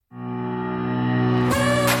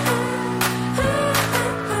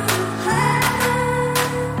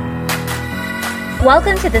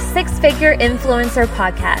Welcome to the Six Figure Influencer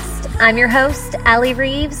Podcast. I'm your host, Allie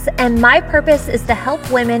Reeves, and my purpose is to help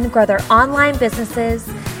women grow their online businesses,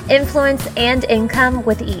 influence, and income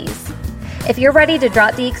with ease. If you're ready to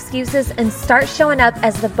drop the excuses and start showing up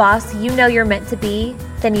as the boss you know you're meant to be,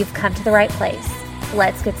 then you've come to the right place.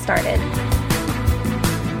 Let's get started.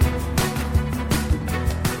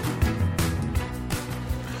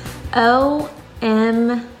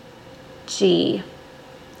 OMG.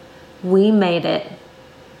 We made it.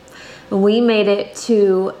 We made it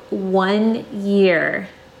to 1 year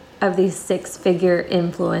of the Six Figure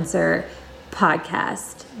Influencer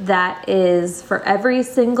Podcast. That is for every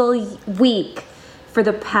single week for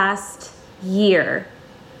the past year,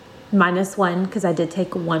 minus one, because I did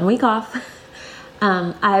take 1 week off.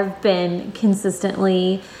 I've been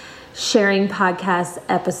consistently sharing podcast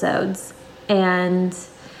episodes, and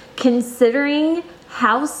considering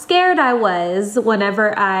how scared I was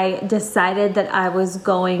whenever I decided that I was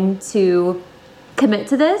going to commit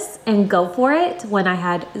to this and go for it when I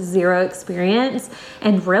had zero experience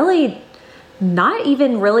and really not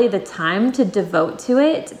even really the time to devote to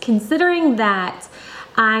it, considering that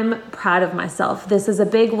I'm proud of myself. This is a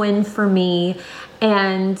big win for me,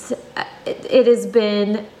 and it has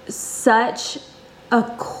been such a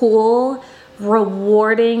cool,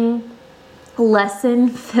 rewarding,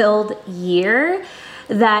 lesson-filled year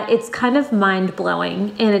that it's kind of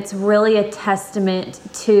mind-blowing, and it's really a testament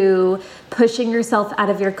to pushing yourself out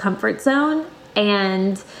of your comfort zone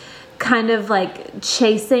and kind of like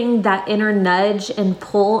chasing that inner nudge and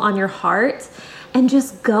pull on your heart and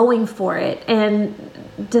just going for it and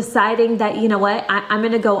deciding that, you know what, I'm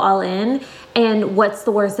going to go all in, and what's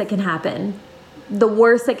the worst that can happen? The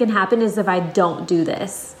worst that can happen is if I don't do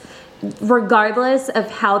this. Regardless of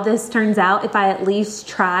how this turns out, if I at least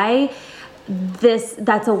try this,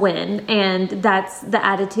 that's a win. And that's the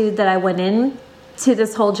attitude that I went in to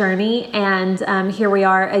this whole journey. And here we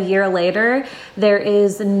are a year later. There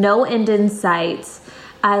is no end in sight.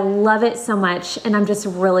 I love it so much, and I'm just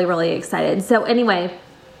really, really excited. So anyway,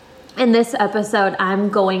 in this episode, I'm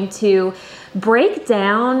going to break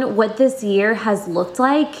down what this year has looked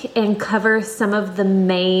like and cover some of the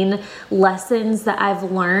main lessons that I've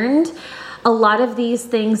learned. A lot of these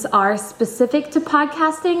things are specific to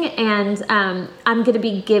podcasting, and I'm going to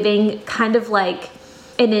be giving kind of like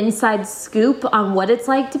an inside scoop on what it's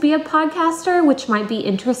like to be a podcaster, which might be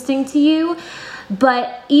interesting to you.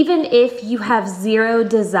 But even if you have zero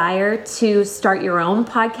desire to start your own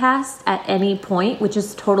podcast at any point, which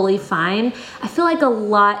is totally fine, I feel like a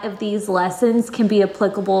lot of these lessons can be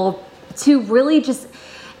applicable to really just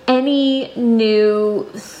any new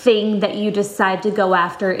thing that you decide to go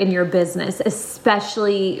after in your business,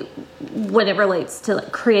 especially when it relates to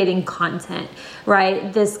like creating content,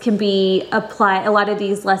 right? This can be applied, a lot of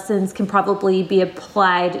these lessons can probably be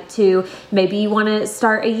applied to maybe you want to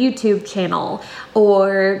start a YouTube channel,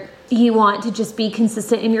 or you want to just be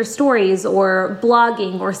consistent in your stories or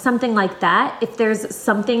blogging or something like that. If there's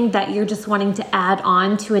something that you're just wanting to add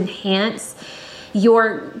on to enhance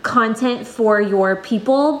your content for your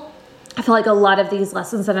people, I feel like a lot of these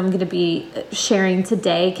lessons that I'm going to be sharing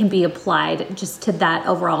today can be applied just to that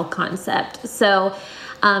overall concept. So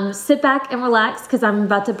sit back and relax, because I'm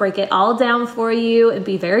about to break it all down for you and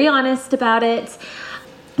be very honest about it.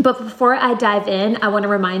 But before I dive in, I want to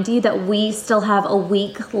remind you that we still have a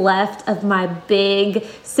week left of my big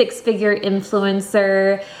six-figure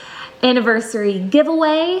influencer anniversary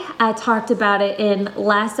giveaway. I talked about it in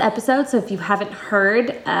last episode, so if you haven't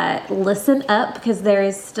heard, listen up, because there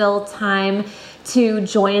is still time to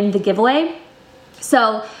join the giveaway.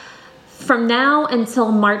 So from now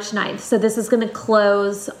until March 9th, so this is going to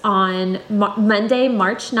close on Monday,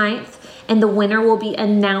 March 9th, and the winner will be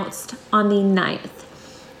announced on the 9th.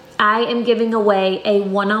 I am giving away a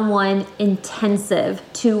one-on-one intensive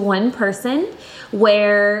to one person,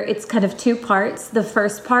 where it's kind of two parts. The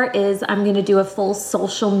first part is I'm going to do a full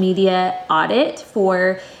social media audit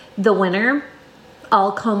for the winner.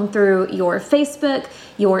 I'll comb through your Facebook,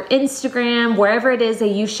 your Instagram, wherever it is that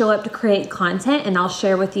you show up to create content, and I'll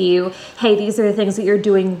share with you, hey, these are the things that you're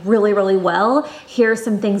doing really, really well. Here are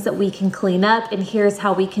some things that we can clean up, and here's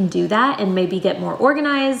how we can do that and maybe get more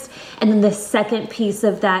organized. And then the second piece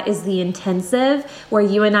of that is the intensive, where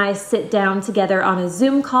you and I sit down together on a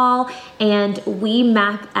Zoom call and we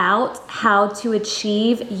map out how to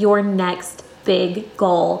achieve your next big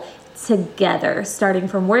goal together, starting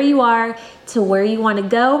from where you are to where you want to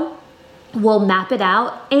go. We'll map it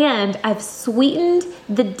out, and I've sweetened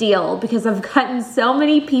the deal because I've gotten so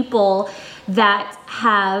many people that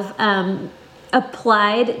have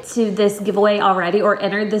applied to this giveaway already or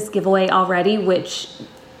entered this giveaway already, which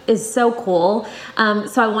is so cool.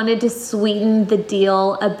 So I wanted to sweeten the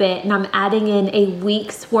deal a bit, and I'm adding in a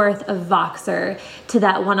week's worth of Voxer to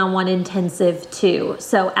that one-on-one intensive too.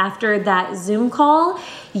 So after that Zoom call,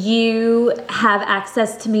 you have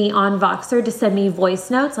access to me on Voxer to send me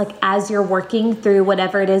voice notes, like as you're working through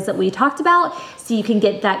whatever it is that we talked about, so you can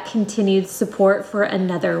get that continued support for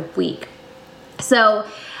another week. So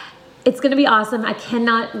it's going to be awesome. I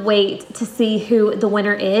cannot wait to see who the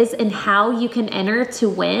winner is, and how you can enter to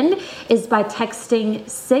win is by texting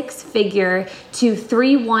 6-figure to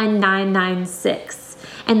 31996.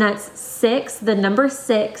 And that's 6, the number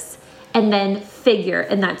 6, and then figure,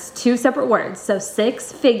 and that's 2 separate words. So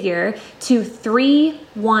 6-figure to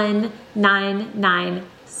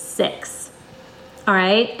 31996. All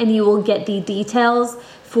right. And you will get the details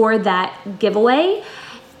for that giveaway.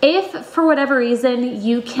 If for whatever reason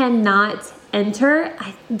you cannot enter,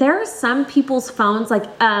 there are some people's phones, like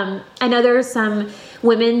I know there are some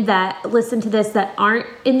women that listen to this that aren't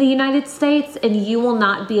in the United States, and you will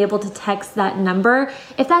not be able to text that number.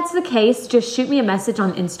 If that's the case, just shoot me a message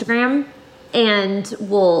on Instagram and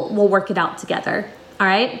we'll work it out together. All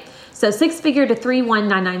right. So 6-figure to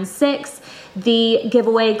 31996. The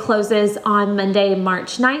giveaway closes on Monday,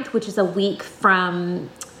 March 9th, which is a week from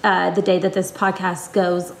the day that this podcast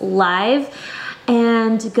goes live.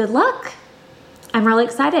 And good luck. I'm really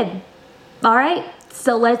excited. All right,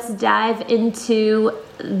 so let's dive into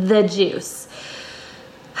the juice.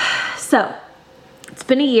 So it's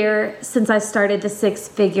been a year since I started the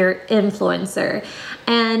 6-figure influencer.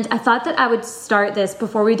 And I thought that I would start this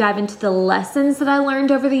before we dive into the lessons that I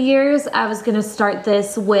learned over the years. I was going to start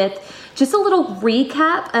this with just a little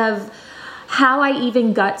recap of how I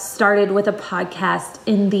even got started with a podcast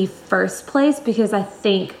in the first place, because I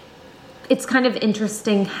think it's kind of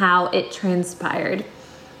interesting how it transpired.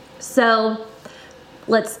 So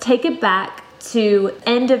let's take it back to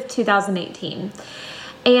end of 2018.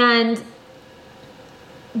 And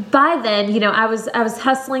by then, I was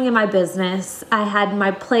hustling in my business. I had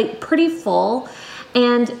my plate pretty full,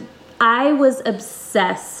 and I was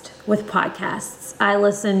obsessed with podcasts. I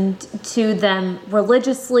listened to them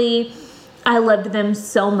religiously. I loved them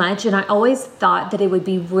so much, and I always thought that it would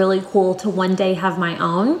be really cool to one day have my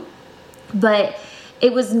own, but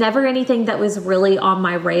it was never anything that was really on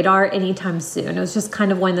my radar anytime soon. It was just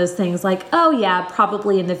kind of one of those things like, oh yeah,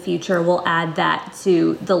 probably in the future we'll add that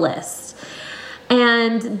to the list.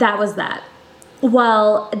 And that was that.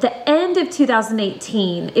 Well, at the end of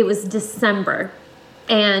 2018, it was December,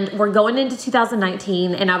 and we're going into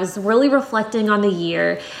 2019, and I was really reflecting on the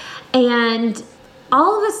year, and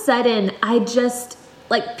all of a sudden, I just,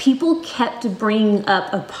 people kept bringing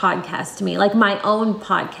up a podcast to me, like my own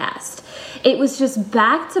podcast. It was just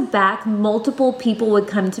back to back, multiple people would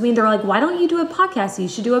come to me. They're like, why don't you do a podcast? You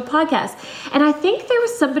should do a podcast. And I think there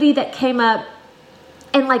was somebody that came up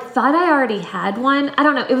and thought I already had one. I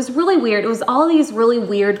don't know. It was really weird. It was all these really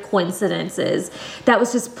weird coincidences that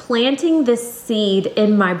was just planting this seed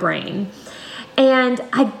in my brain. And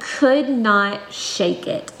I could not shake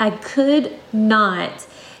it. I could not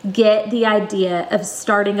get the idea of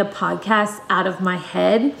starting a podcast out of my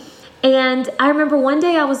head. And I remember one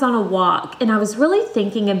day I was on a walk and I was really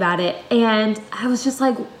thinking about it. And I was just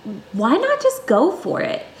like, why not just go for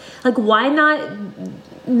it? Why not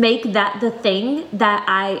make that the thing that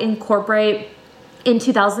I incorporate in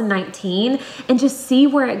 2019 and just see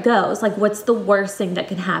where it goes? What's the worst thing that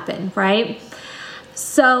can happen, right?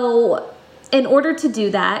 So in order to do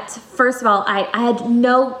that, first of all, I had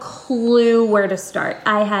no clue where to start.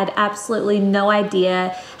 I had absolutely no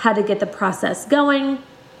idea how to get the process going,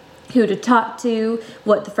 who to talk to,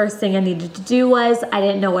 what the first thing I needed to do was. I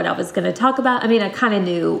didn't know what I was going to talk about. I mean, I kind of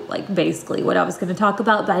knew basically what I was going to talk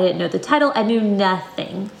about, but I didn't know the title. I knew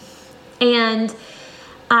nothing. And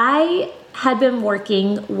I had been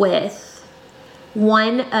working with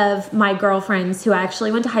one of my girlfriends who I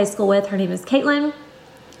actually went to high school with. Her name is Caitlin.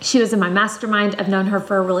 She was in my mastermind. I've known her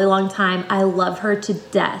for a really long time. I love her to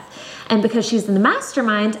death. And because she's in the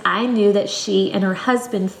mastermind, I knew that she and her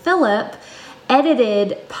husband, Philip,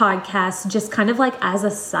 edited podcasts just kind of as a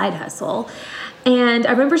side hustle. And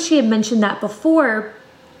I remember she had mentioned that before.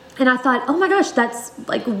 And I thought, oh my gosh, that's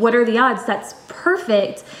what are the odds? That's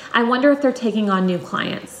perfect. I wonder if they're taking on new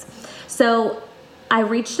clients. So I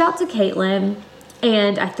reached out to Caitlin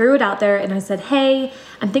and I threw it out there and I said, hey,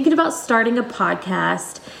 I'm thinking about starting a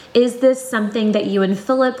podcast. Is this something that you and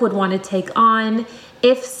Philip would want to take on?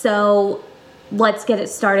 If so, let's get it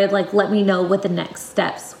started. Let me know what the next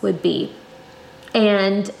steps would be.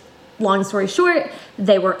 And long story short,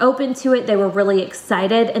 they were open to it. They were really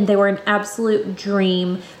excited and they were an absolute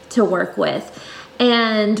dream to work with.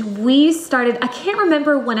 And we started, I can't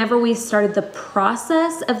remember whenever we started the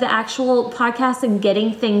process of the actual podcast and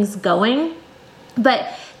getting things going,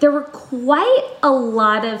 but there were quite a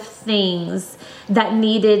lot of things that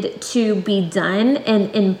needed to be done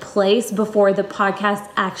and in place before the podcast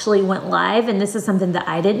actually went live. And this is something that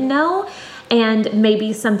I didn't know, and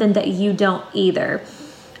maybe something that you don't either.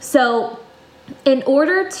 So in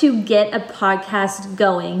order to get a podcast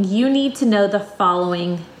going, you need to know the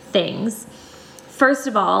following things. First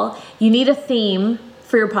of all, you need a theme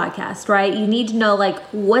for your podcast, right? You need to know like,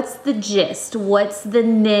 what's the gist? What's the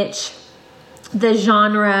niche? The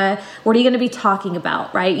genre? What are you going to be talking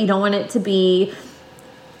about, right? You don't want it to be,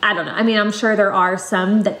 I don't know. I mean, I'm sure there are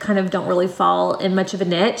some that kind of don't really fall in much of a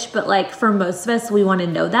niche, but like for most of us, we want to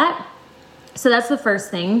know that. So that's the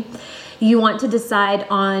first thing. You want to decide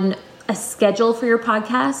on a schedule for your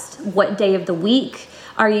podcast. What day of the week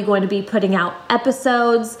are you going to be putting out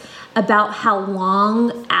episodes? About how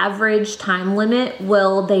long average time limit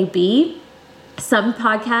will they be? Some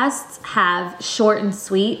podcasts have short and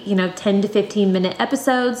sweet, 10 to 15 minute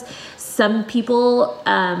episodes. Some people,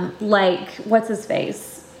 like, what's his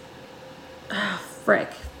face? Oh, frick.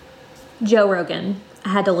 Joe Rogan. I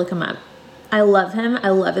had to look him up. I love him.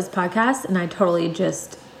 I love his podcast, and I totally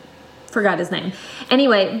just forgot his name.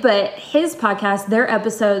 Anyway, but his podcast, their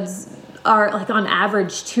episodes are like on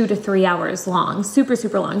average 2 to 3 hours long, super,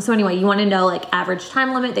 super long. So anyway, you want to know like average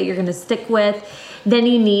time limit that you're going to stick with. Then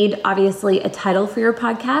you need obviously a title for your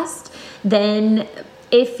podcast. Then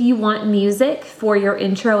if you want music for your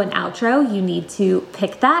intro and outro, you need to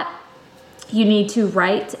pick that. You need to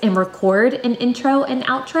write and record an intro and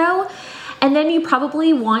outro. And then you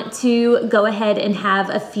probably want to go ahead and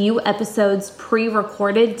have a few episodes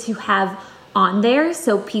pre-recorded to have on there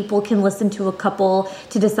so people can listen to a couple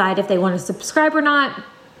to decide if they want to subscribe or not.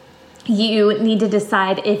 You need to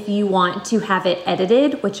decide if you want to have it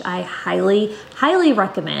edited, which I highly, highly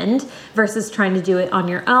recommend, versus trying to do it on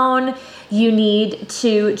your own. You need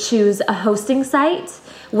to choose a hosting site,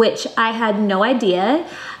 which I had no idea.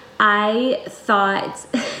 I thought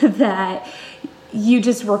that you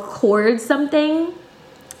just record something.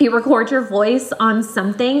 You record your voice on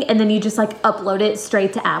something and then you just like upload it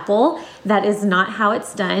straight to Apple. That is not how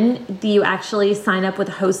it's done. You actually sign up with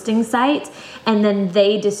a hosting site and then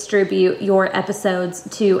they distribute your episodes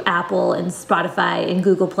to Apple and Spotify and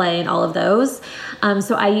Google Play and all of those.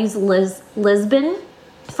 So I use Lisbon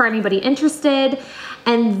for anybody interested.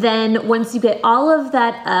 And then once you get all of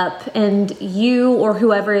that up and you or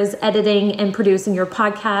whoever is editing and producing your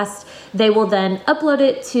podcast, they will then upload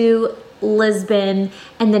it to Lisbon,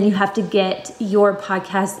 and then you have to get your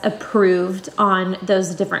podcast approved on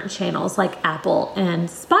those different channels like Apple and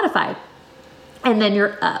Spotify, and then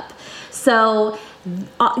you're up. So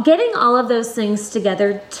getting all of those things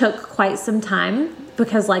together took quite some time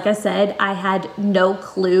because, like I said, I had no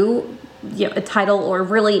clue, a title or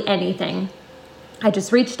really anything. I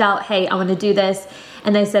just reached out, hey, I want to do this.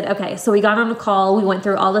 And they said, okay, so we got on a call. We went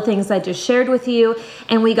through all the things I just shared with you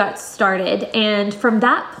and we got started. And from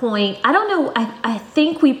that point, I don't know, I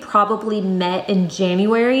think we probably met in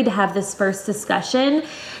January to have this first discussion.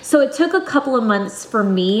 So it took a couple of months for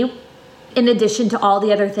me, in addition to all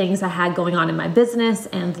the other things I had going on in my business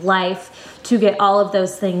and life, to get all of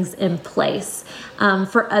those things in place.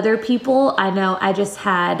 For other people, I know I just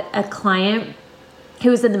had a client who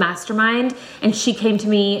was in the mastermind, and she came to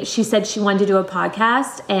me. She said she wanted to do a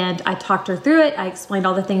podcast, and I talked her through it. I explained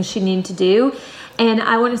all the things she needed to do, and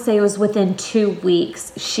I want to say it was within 2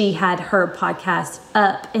 weeks she had her podcast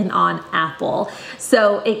up and on Apple.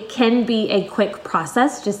 So it can be a quick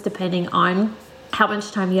process, just depending on how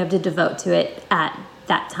much time you have to devote to it at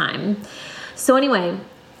that time. So anyway,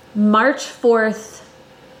 March 4th,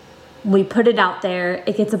 we put it out there,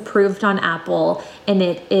 it gets approved on Apple, and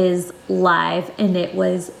it is live, and it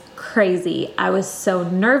was crazy. I was so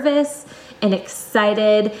nervous and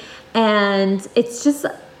excited, and it's just,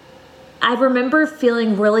 I remember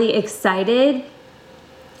feeling really excited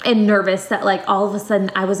and nervous that like all of a sudden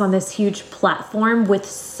I was on this huge platform with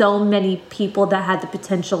so many people that had the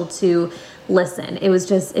potential to listen. It was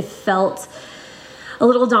just, it felt a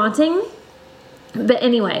little daunting, but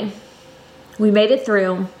anyway, we made it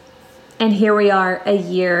through. And here we are a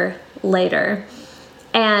year later.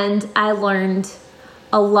 And I learned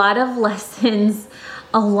a lot of lessons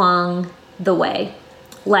along the way,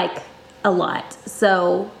 like a lot.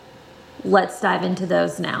 So let's dive into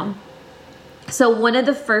those now. So one of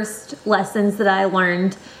the first lessons that I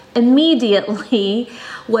learned immediately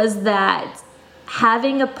was that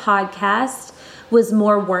having a podcast was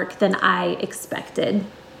more work than I expected.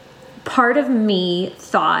 Part of me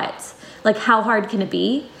thought, like, how hard can it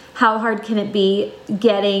be? how hard can it be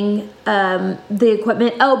getting the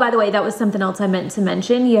equipment? Oh, by the way, that was something else I meant to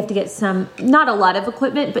mention. You have to get some, not a lot of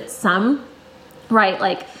equipment, but some, right?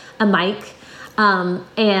 Like a mic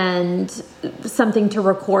and something to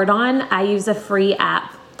record on. I use a free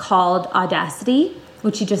app called Audacity,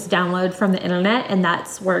 which you just download from the internet, and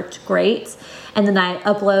that's worked great. And then I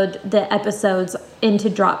upload the episodes into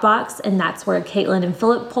Dropbox, and that's where Caitlin and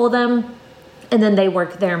Philip pull them. And then they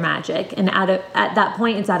work their magic. And at that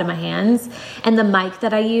point, it's out of my hands. And the mic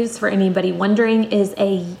that I use, for anybody wondering, is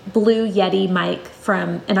a Blue Yeti mic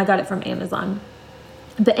and I got it from Amazon.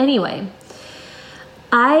 But anyway,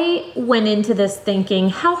 I went into this thinking,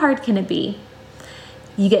 how hard can it be?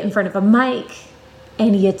 You get in front of a mic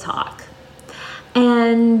and you talk.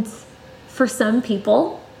 And for some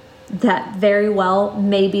people, that very well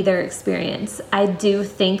may be their experience. I do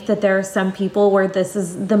think that there are some people where this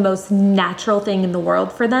is the most natural thing in the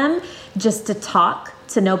world for them, just to talk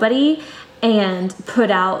to nobody and put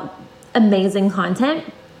out amazing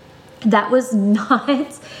content. That was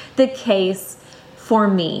not the case for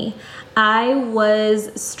me. I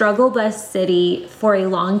was struggle bus city for a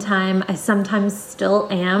long time. I sometimes still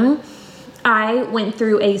am. I went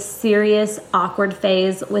through a serious awkward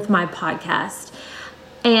phase with my podcast.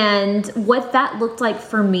 And what that looked like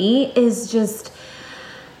for me is just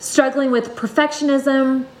struggling with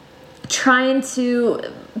perfectionism, trying to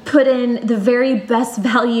put in the very best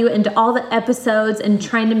value into all the episodes and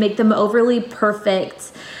trying to make them overly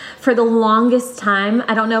perfect for the longest time.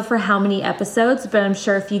 I don't know for how many episodes, but I'm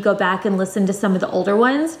sure if you go back and listen to some of the older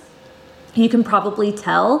ones, you can probably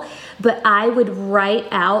tell, but I would write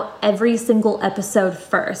out every single episode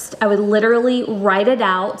first. I would literally write it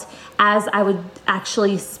out as I would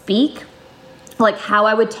actually speak, like how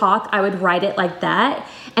I would talk. I would write it like that,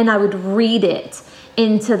 and I would read it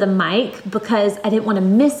into the mic because I didn't want to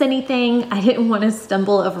miss anything. I didn't want to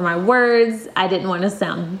stumble over my words. I didn't want to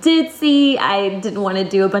sound ditzy. I didn't want to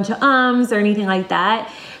do a bunch of ums or anything like that.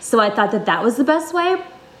 So I thought that that was the best way.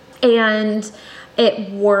 And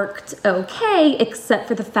it worked okay, except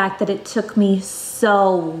for the fact that it took me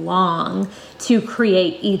so long to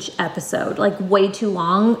create each episode, like way too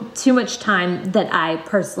long, too much time that I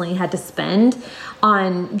personally had to spend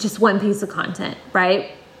on just one piece of content,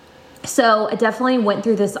 right? So I definitely went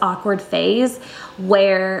through this awkward phase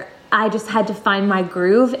where I just had to find my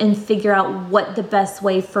groove and figure out what the best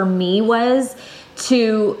way for me was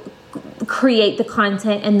to create the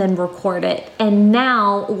content and then record it. And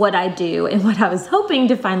now what I do, and what I was hoping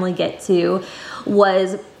to finally get to,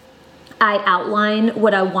 was I outline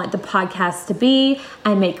what I want the podcast to be.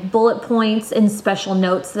 I make bullet points and special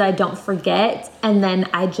notes that I don't forget, and then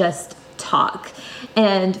I just talk.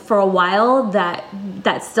 And for a while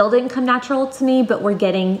that still didn't come natural to me, but we're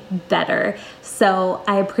getting better. So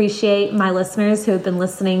I appreciate my listeners who have been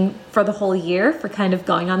listening for the whole year for kind of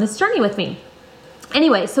going on this journey with me.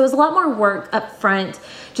 Anyway, so it was a lot more work up front,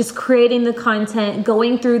 just creating the content,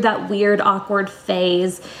 going through that weird, awkward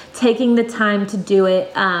phase, taking the time to do it.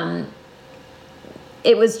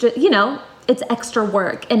 It was just, it's extra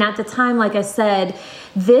work. And at the time, like I said,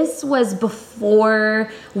 this was before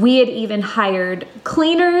we had even hired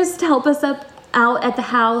cleaners to help us out at the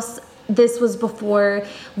house. This was before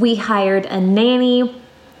we hired a nanny.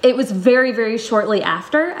 It was very, very shortly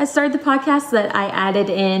after I started the podcast that I added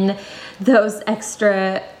in the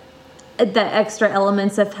extra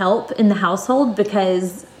elements of help in the household,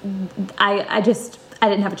 because I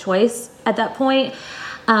didn't have a choice at that point,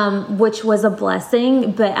 which was a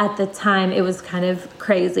blessing. But at the time it was kind of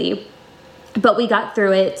crazy, but we got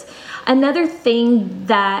through it. Another thing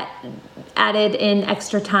that added in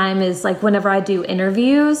extra time is like whenever I do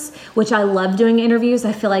interviews, which I love doing interviews,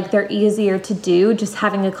 I feel like they're easier to do, just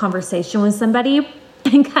having a conversation with somebody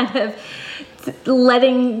and kind of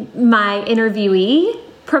letting my interviewee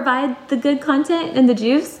provide the good content and the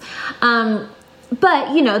juice.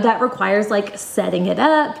 But, that requires like setting it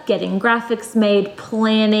up, getting graphics made,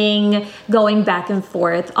 planning, going back and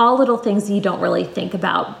forth, all little things you don't really think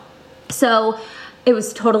about. So it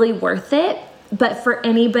was totally worth it. But for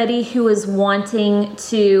anybody who is wanting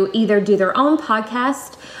to either do their own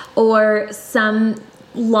podcast or some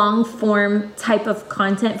long form type of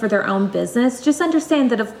content for their own business, just understand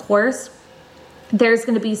that, of course, there's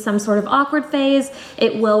going to be some sort of awkward phase.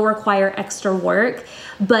 It will require extra work.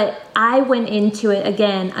 But I went into it,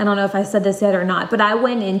 again, I don't know if I said this yet or not, but I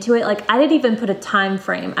went into it like I didn't even put a time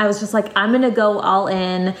frame. I was just like, I'm going to go all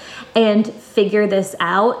in and figure this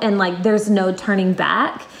out. And like, there's no turning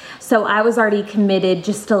back. So I was already committed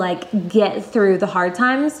just to like get through the hard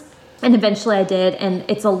times. And eventually I did. And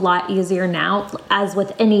it's a lot easier now, as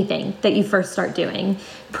with anything that you first start doing.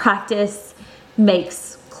 Practice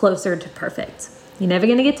makes closer to perfect. You're never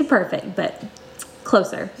going to get to perfect, but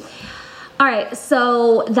closer. All right,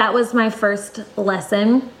 so that was my first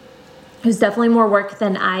lesson. It was definitely more work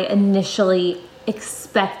than I initially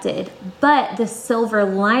expected, but the silver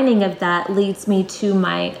lining of that leads me to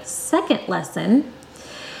my second lesson,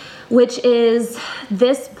 which is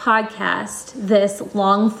this podcast, this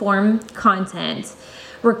long form content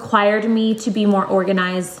required me to be more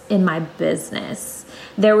organized in my business.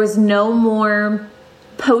 There was no more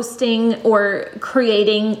posting or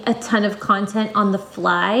creating a ton of content on the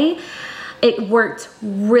fly. It worked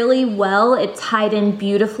really well. It tied in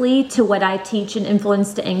beautifully to what I teach in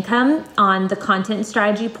Influence to Income on the content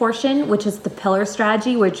strategy portion, which is the pillar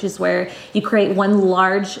strategy, which is where you create one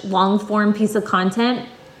large long form piece of content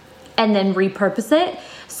and then repurpose it.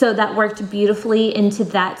 So that worked beautifully into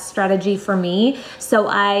that strategy for me. So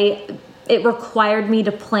it required me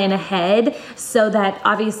to plan ahead so that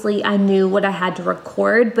obviously I knew what I had to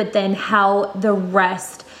record, but then how the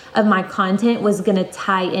rest of my content was going to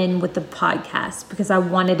tie in with the podcast, because I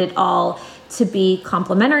wanted it all to be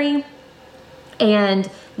complementary. And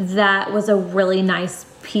that was a really nice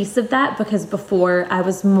piece of that, because before I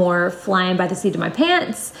was more flying by the seat of my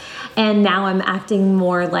pants, and now I'm acting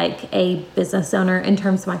more like a business owner in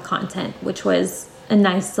terms of my content, which was a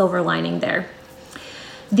nice silver lining there.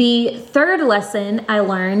 The third lesson I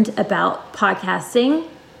learned about podcasting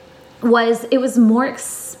was it was more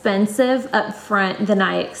expensive up front than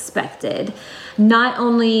I expected. Not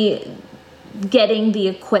only getting the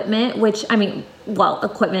equipment,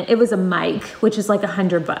 equipment, it was a mic, which is like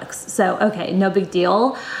 $100. So, okay, no big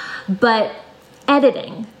deal. But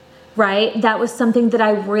editing, right? That was something that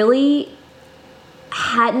I really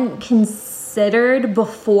hadn't considered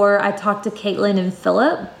before I talked to Caitlin and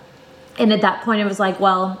Philip. And at that point, it was like,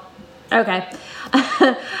 well, okay.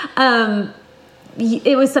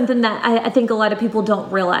 It was something that I think a lot of people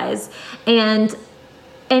don't realize. And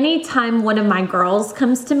anytime one of my girls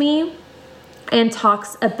comes to me and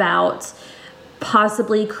talks about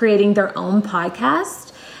possibly creating their own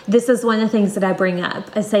podcast, this is one of the things that I bring up.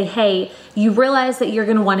 I say, hey, you realize that you're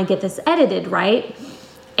going to want to get this edited, right?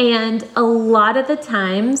 And a lot of the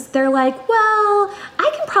times they're like, well,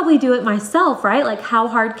 I can probably do it myself, right? Like, how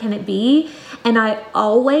hard can it be? And I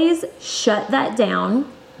always shut that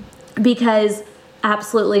down, because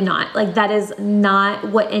absolutely not. Like, that is not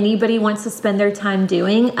what anybody wants to spend their time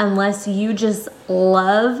doing unless you just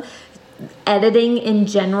love editing in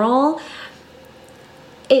general.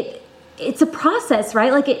 It's a process,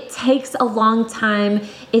 right? Like, it takes a long time.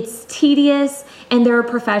 It's tedious, and there are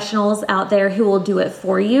professionals out there who will do it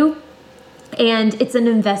for you. And it's an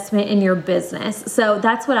investment in your business. So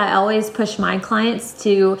that's what I always push my clients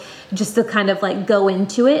to, just to kind of like go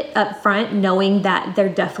into it up front, knowing that they're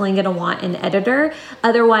definitely going to want an editor.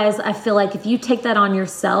 Otherwise, I feel like if you take that on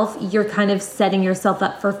yourself, you're kind of setting yourself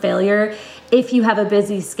up for failure if you have a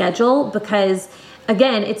busy schedule, because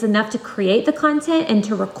again, it's enough to create the content and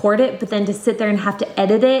to record it, but then to sit there and have to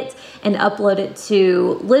edit it and upload it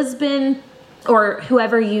to Lisbon or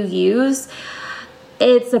whoever you use,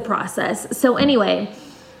 it's a process. So anyway,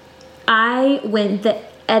 I went the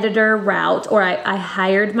editor route, or I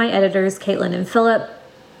hired my editors, Caitlin and Philip,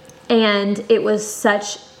 and it was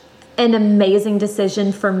such an amazing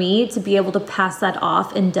decision for me to be able to pass that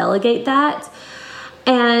off and delegate that.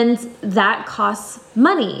 And that costs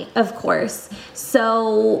money, of course.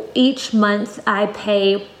 So each month I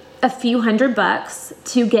pay a few $100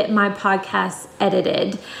 to get my podcast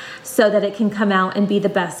edited so that it can come out and be the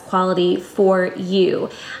best quality for you.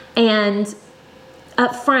 And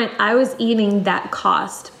up front, I was eating that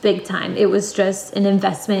cost big time. It was just an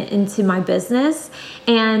investment into my business.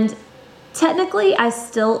 And technically I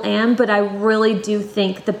still am, but I really do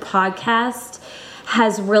think the podcast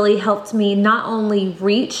has really helped me not only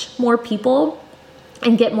reach more people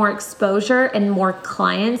and get more exposure and more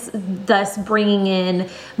clients, thus bringing in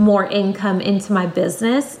more income into my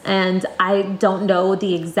business. And I don't know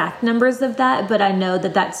the exact numbers of that, but I know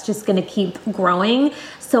that that's just going to keep growing.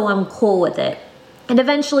 So I'm cool with it. And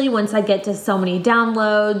eventually, once I get to so many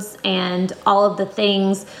downloads and all of the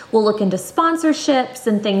things, we'll look into sponsorships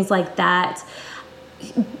and things like that.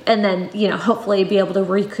 And then, hopefully be able to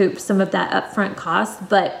recoup some of that upfront cost.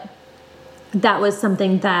 But that was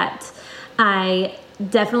something that I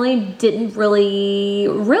definitely didn't really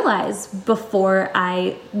realize before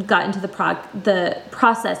I got into the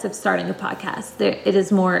process of starting a podcast. It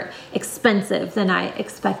is more expensive than I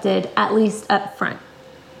expected, at least up front.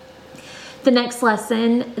 The next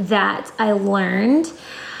lesson that I learned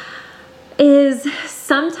is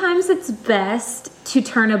sometimes it's best to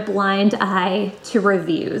turn a blind eye to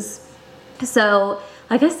reviews. So,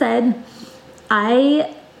 like I said,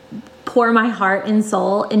 I pour my heart and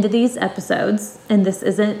soul into these episodes. And this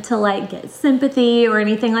isn't to like get sympathy or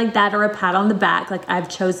anything like that or a pat on the back. Like, I've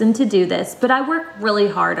chosen to do this, but I work really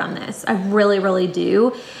hard on this. I really, really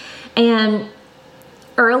do. And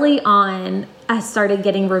early on, I started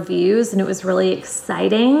getting reviews and it was really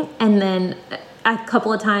exciting. And then a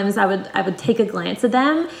couple of times I would take a glance at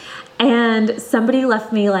them and somebody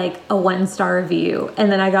left me like a 1-star review.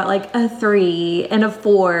 And then I got like a 3 and a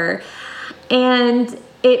 4. And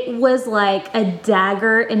it was like a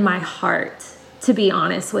dagger in my heart, to be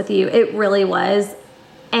honest with you. It really was.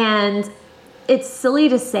 And it's silly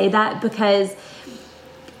to say that because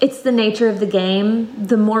it's the nature of the game.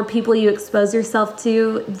 The more people you expose yourself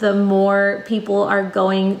to, the more people are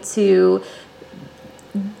going to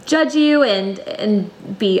judge you and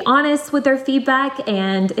be honest with their feedback,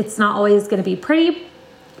 and it's not always going to be pretty.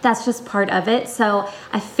 That's just part of it. So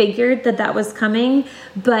I figured that was coming,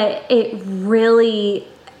 but it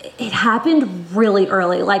happened really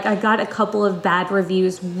early. Like, I got a couple of bad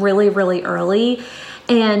reviews really, really early,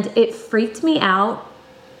 and it freaked me out.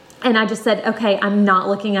 And I just said, okay, I'm not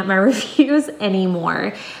looking at my reviews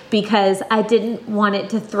anymore because I didn't want it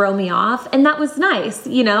to throw me off. And that was nice.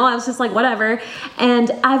 You know, I was just like, whatever.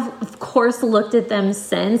 And I've, of course, looked at them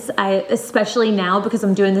since, especially now because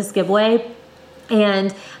I'm doing this giveaway.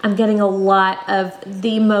 And I'm getting a lot of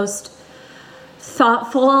the most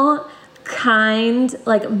thoughtful, kind,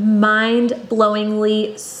 like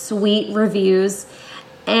mind-blowingly sweet reviews.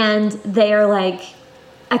 And they are like,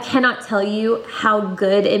 I cannot tell you how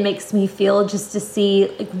good it makes me feel just to see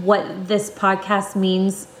like what this podcast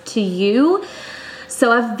means to you.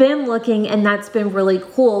 So I've been looking, and that's been really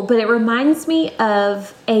cool. But it reminds me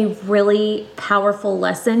of a really powerful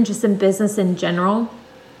lesson just in business in general,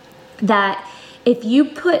 that if you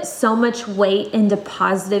put so much weight into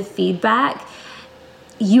positive feedback,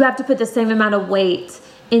 you have to put the same amount of weight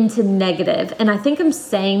into negative. And I think I'm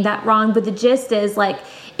saying that wrong, but the gist is like,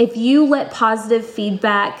 if you let positive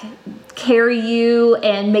feedback carry you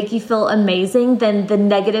and make you feel amazing, then the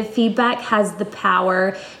negative feedback has the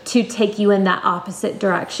power to take you in that opposite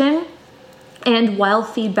direction. And while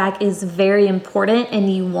feedback is very important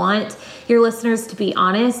and you want your listeners to be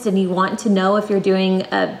honest and you want to know if you're doing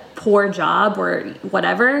a poor job or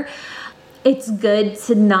whatever, it's good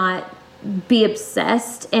to not be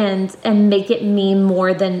obsessed and make it mean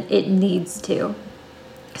more than it needs to.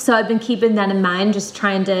 So I've been keeping that in mind, just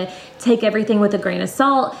trying to take everything with a grain of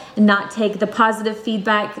salt and not take the positive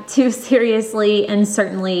feedback too seriously, and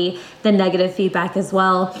certainly the negative feedback as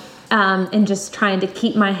well. And just trying to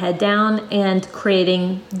keep my head down and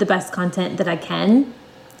creating the best content that I can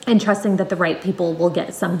and trusting that the right people will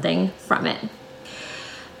get something from it.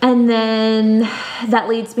 And then that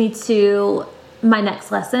leads me to my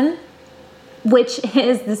next lesson, which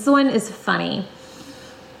is, this one is funny.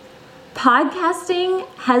 Podcasting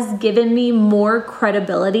has given me more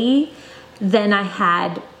credibility than I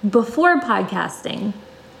had before podcasting.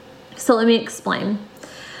 So let me explain.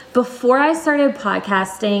 Before I started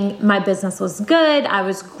podcasting, my business was good. I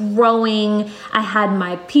was growing. I had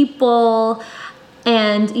my people.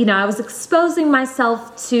 And, you know, I was exposing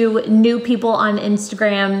myself to new people on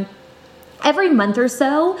Instagram every month or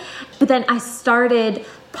so. But then I started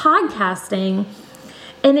podcasting,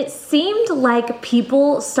 and it seemed like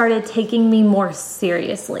people started taking me more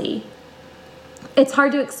seriously. It's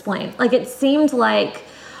hard to explain. Like, it seemed like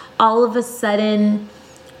all of a sudden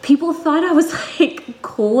people thought I was like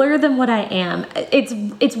cooler than what I am.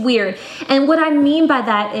 It's weird. And what I mean by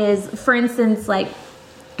that is, for instance, like,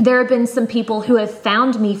 there have been some people who have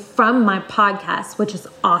found me from my podcast, which is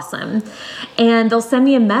awesome. And they'll send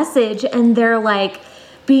me a message and they're like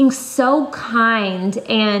being so kind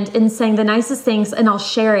and saying the nicest things, and I'll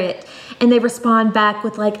share it. And they respond back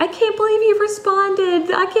with like, I can't believe you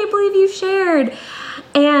responded. I can't believe you shared.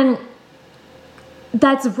 And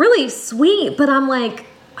that's really sweet, but I'm like,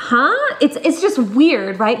 huh? It's just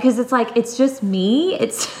weird, right? Because it's like, it's just me.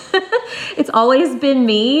 It's always been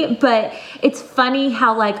me, but it's funny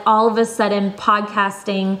how like all of a sudden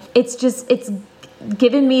podcasting, it's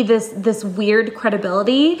given me this weird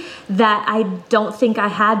credibility that I don't think I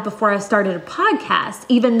had before I started a podcast,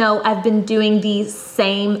 even though I've been doing the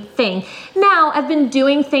same thing. Now, I've been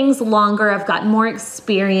doing things longer. I've gotten more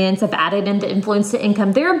experience. I've added into influence to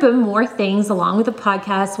income. There have been more things along with the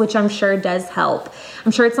podcast, which I'm sure does help.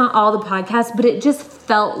 I'm sure it's not all the podcasts, but it just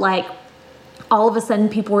felt like all of a sudden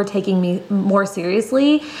people were taking me more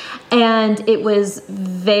seriously, and it was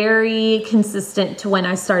very consistent to when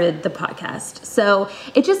I started the podcast. So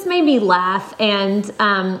it just made me laugh, and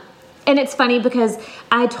And it's funny because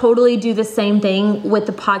I totally do the same thing with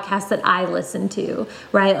the podcasts that I listen to,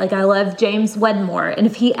 right? Like I love James Wedmore. And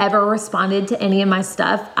if he ever responded to any of my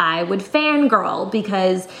stuff, I would fangirl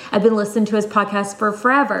because I've been listening to his podcast for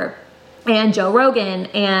forever. And Joe Rogan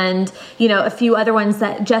and, a few other ones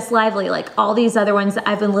that Jess Lively, like all these other ones that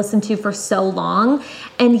I've been listening to for so long.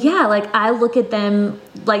 And yeah, like I look at them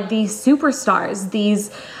like these superstars,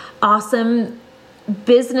 these awesome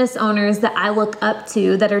business owners that I look up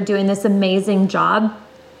to that are doing this amazing job.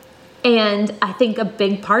 And I think a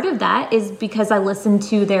big part of that is because I listen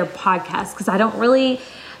to their podcast because I don't really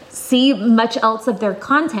see much else of their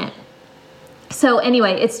content. So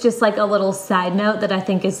anyway, it's just like a little side note that I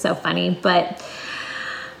think is so funny. But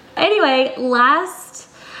anyway, last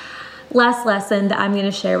lesson that I'm going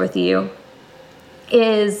to share with you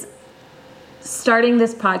is starting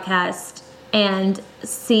this podcast and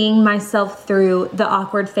seeing myself through the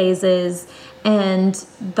awkward phases and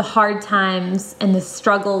the hard times and the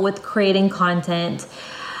struggle with creating content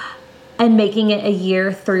and making it a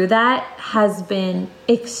year through that has been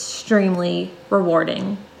extremely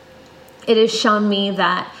rewarding. It has shown me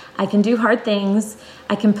that I can do hard things.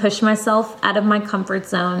 I can push myself out of my comfort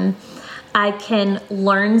zone. I can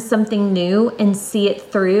learn something new and see it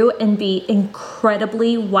through and be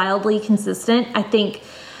incredibly, wildly consistent.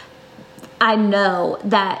 I know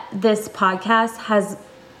that this podcast has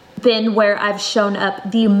been where I've shown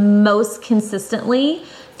up the most consistently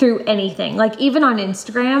through anything. Like even on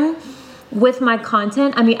Instagram with my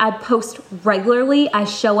content, I post regularly, I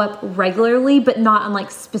show up regularly, but not on like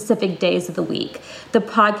specific days of the week. The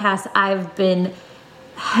podcast, I've been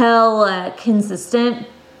hella consistent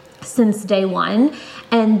since day one.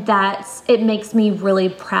 And it makes me really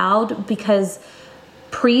proud because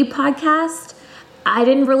pre-podcast, I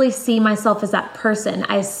didn't really see myself as that person.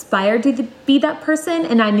 I aspired to be that person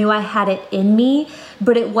and I knew I had it in me,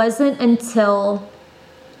 but it wasn't until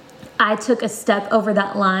I took a step over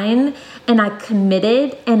that line and I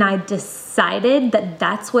committed and I decided that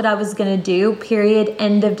that's what I was going to do, period,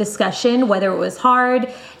 end of discussion, whether it was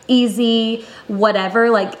hard, easy,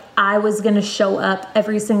 whatever, like I was going to show up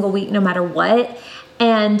every single week no matter what.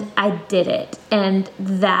 And I did it. And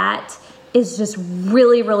that is just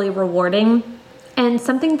really, really rewarding. And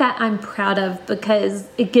something that I'm proud of because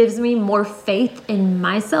it gives me more faith in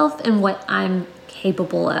myself and what I'm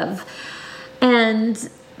capable of. And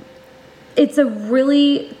it's a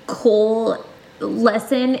really cool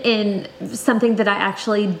lesson in something that I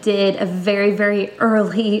actually did a very, very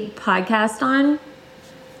early podcast on.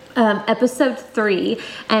 Episode 3.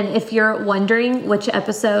 And if you're wondering which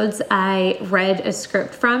episodes I read a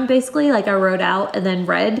script from, basically, like I wrote out and then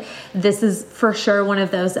read, this is for sure one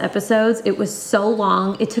of those episodes. It was so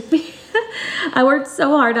long. It took me, I worked so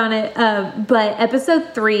hard on it. But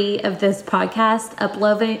episode 3 of this podcast,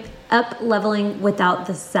 Up Leveling Without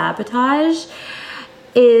the Sabotage,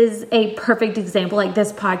 is a perfect example. Like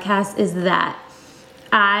this podcast is that.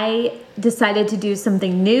 I decided to do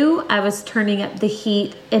something new. I was turning up the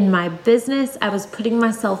heat in my business. I was putting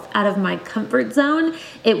myself out of my comfort zone.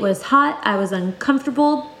 It was hot. I was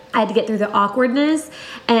uncomfortable. I had to get through the awkwardness,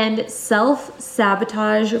 and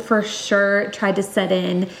self-sabotage for sure tried to set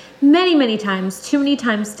in many, many times, too many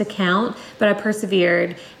times to count, but I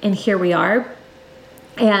persevered and here we are.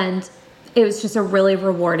 And it was just a really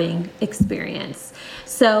rewarding experience.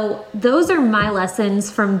 So those are my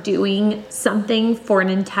lessons from doing something for an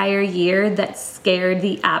entire year that scared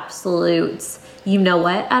the absolute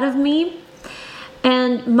you-know-what out of me.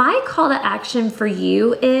 And my call to action for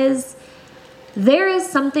you is there is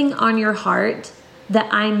something on your heart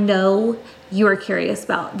that I know you are curious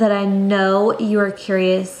about, that I know you are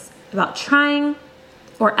curious about trying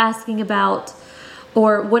or asking about,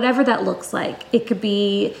 or whatever that looks like. It could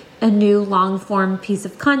be a new long form piece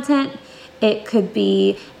of content. It could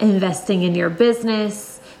be investing in your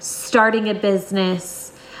business, starting a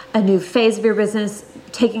business, a new phase of your business,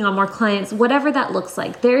 taking on more clients, whatever that looks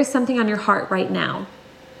like. There is something on your heart right now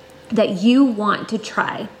that you want to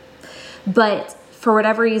try, but for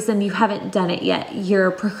whatever reason, you haven't done it yet.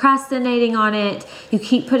 You're procrastinating on it. You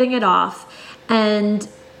keep putting it off. And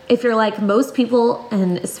if you're like most people,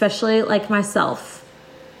 and especially like myself,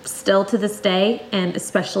 still to this day, and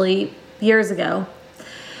especially years ago,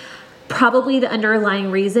 probably the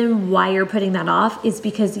underlying reason why you're putting that off is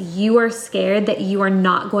because you are scared that you are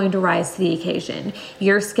not going to rise to the occasion.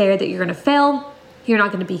 You're scared that you're going to fail. You're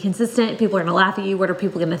not going to be consistent. People are going to laugh at you. What are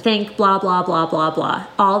people going to think? Blah, blah, blah, blah, blah.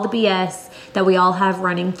 All the BS that we all have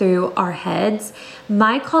running through our heads.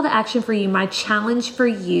 My call to action for you, my challenge for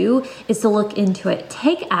you is to look into it.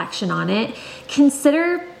 Take action on it.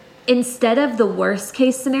 Consider instead of the worst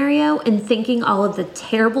case scenario and thinking all of the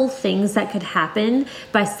terrible things that could happen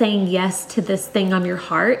by saying yes to this thing on your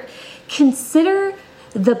heart, consider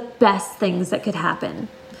the best things that could happen,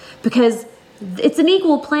 because it's an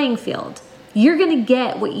equal playing field. You're going to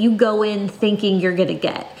get what you go in thinking you're going to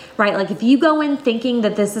get, right? Like if you go in thinking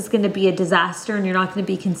that this is going to be a disaster and you're not going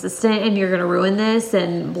to be consistent and you're going to ruin this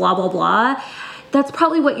and blah, blah, blah, that's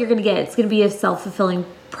probably what you're going to get. It's going to be a self-fulfilling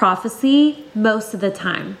prophecy most of the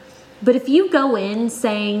time. But if you go in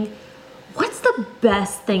saying, what's the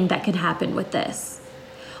best thing that could happen with this?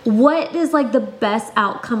 What does like the best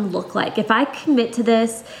outcome look like? If I commit to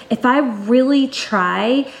this, if I really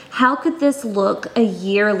try, how could this look a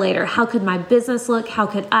year later? How could my business look? How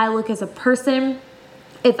could I look as a person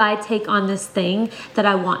if I take on this thing that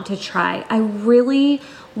I want to try? I really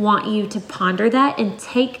want you to ponder that and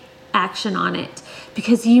take action on it,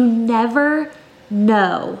 because you never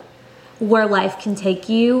know where life can take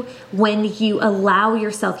you when you allow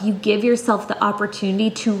yourself, you give yourself the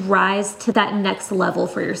opportunity to rise to that next level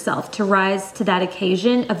for yourself, to rise to that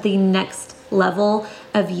occasion of the next level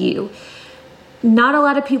of you. Not a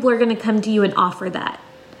lot of people are going to come to you and offer that,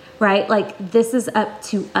 right? Like this is up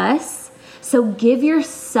to us. So give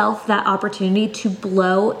yourself that opportunity to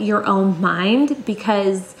blow your own mind,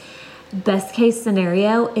 because best case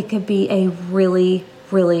scenario, it could be a really,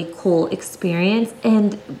 really cool experience.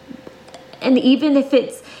 And even if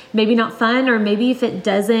it's maybe not fun, or maybe if it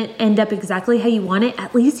doesn't end up exactly how you want it,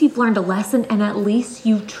 at least you've learned a lesson and at least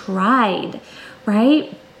you tried,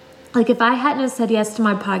 right? Like if I hadn't have said yes to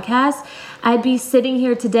my podcast, I'd be sitting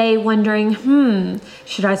here today wondering,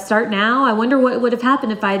 should I start now? I wonder what would have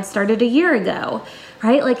happened if I had started a year ago,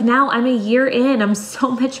 right? Like now I'm a year in, I'm so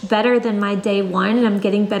much better than my day one, and I'm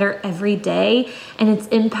getting better every day. And it's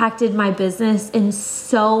impacted my business in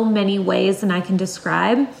so many ways than I can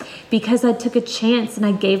describe, because I took a chance and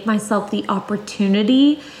I gave myself the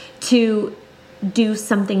opportunity to do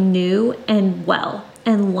something new and well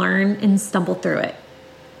and learn and stumble through it.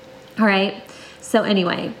 All right. So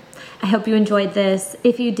anyway, I hope you enjoyed this.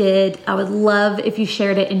 If you did, I would love if you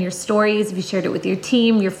shared it in your stories, if you shared it with your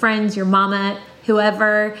team, your friends, your mama,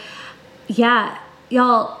 whoever. Yeah,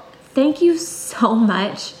 y'all, thank you so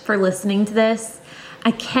much for listening to this.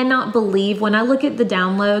 I cannot believe when I look at the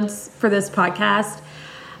downloads for this podcast,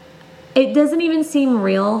 it doesn't even seem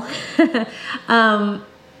real.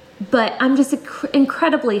 But I'm just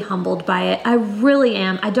incredibly humbled by it. I really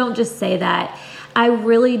am. I don't just say that. I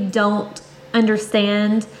really don't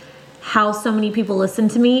understand how so many people listen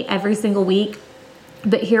to me every single week.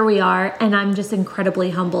 But here we are, and I'm just incredibly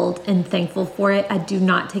humbled and thankful for it. I do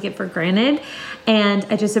not take it for granted, and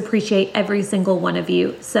I just appreciate every single one of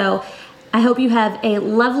you. So I hope you have a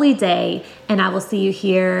lovely day, and I will see you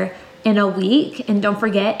here in a week. And don't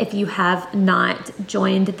forget, if you have not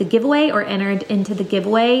joined the giveaway or entered into the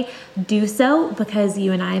giveaway, do so, because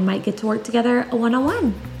you and I might get to work together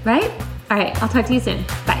one-on-one, right? All right, I'll talk to you soon.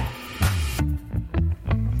 Bye.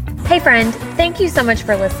 Hey friend, thank you so much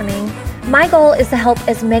for listening. My goal is to help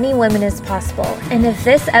as many women as possible, and if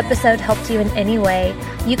this episode helped you in any way,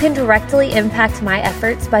 you can directly impact my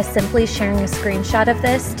efforts by simply sharing a screenshot of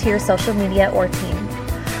this to your social media or team.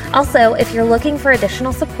 Also, if you're looking for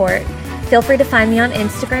additional support, feel free to find me on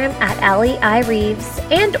Instagram at Allie I. Reeves,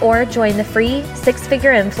 and or join the free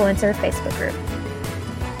 6-Figure Influencer Facebook group.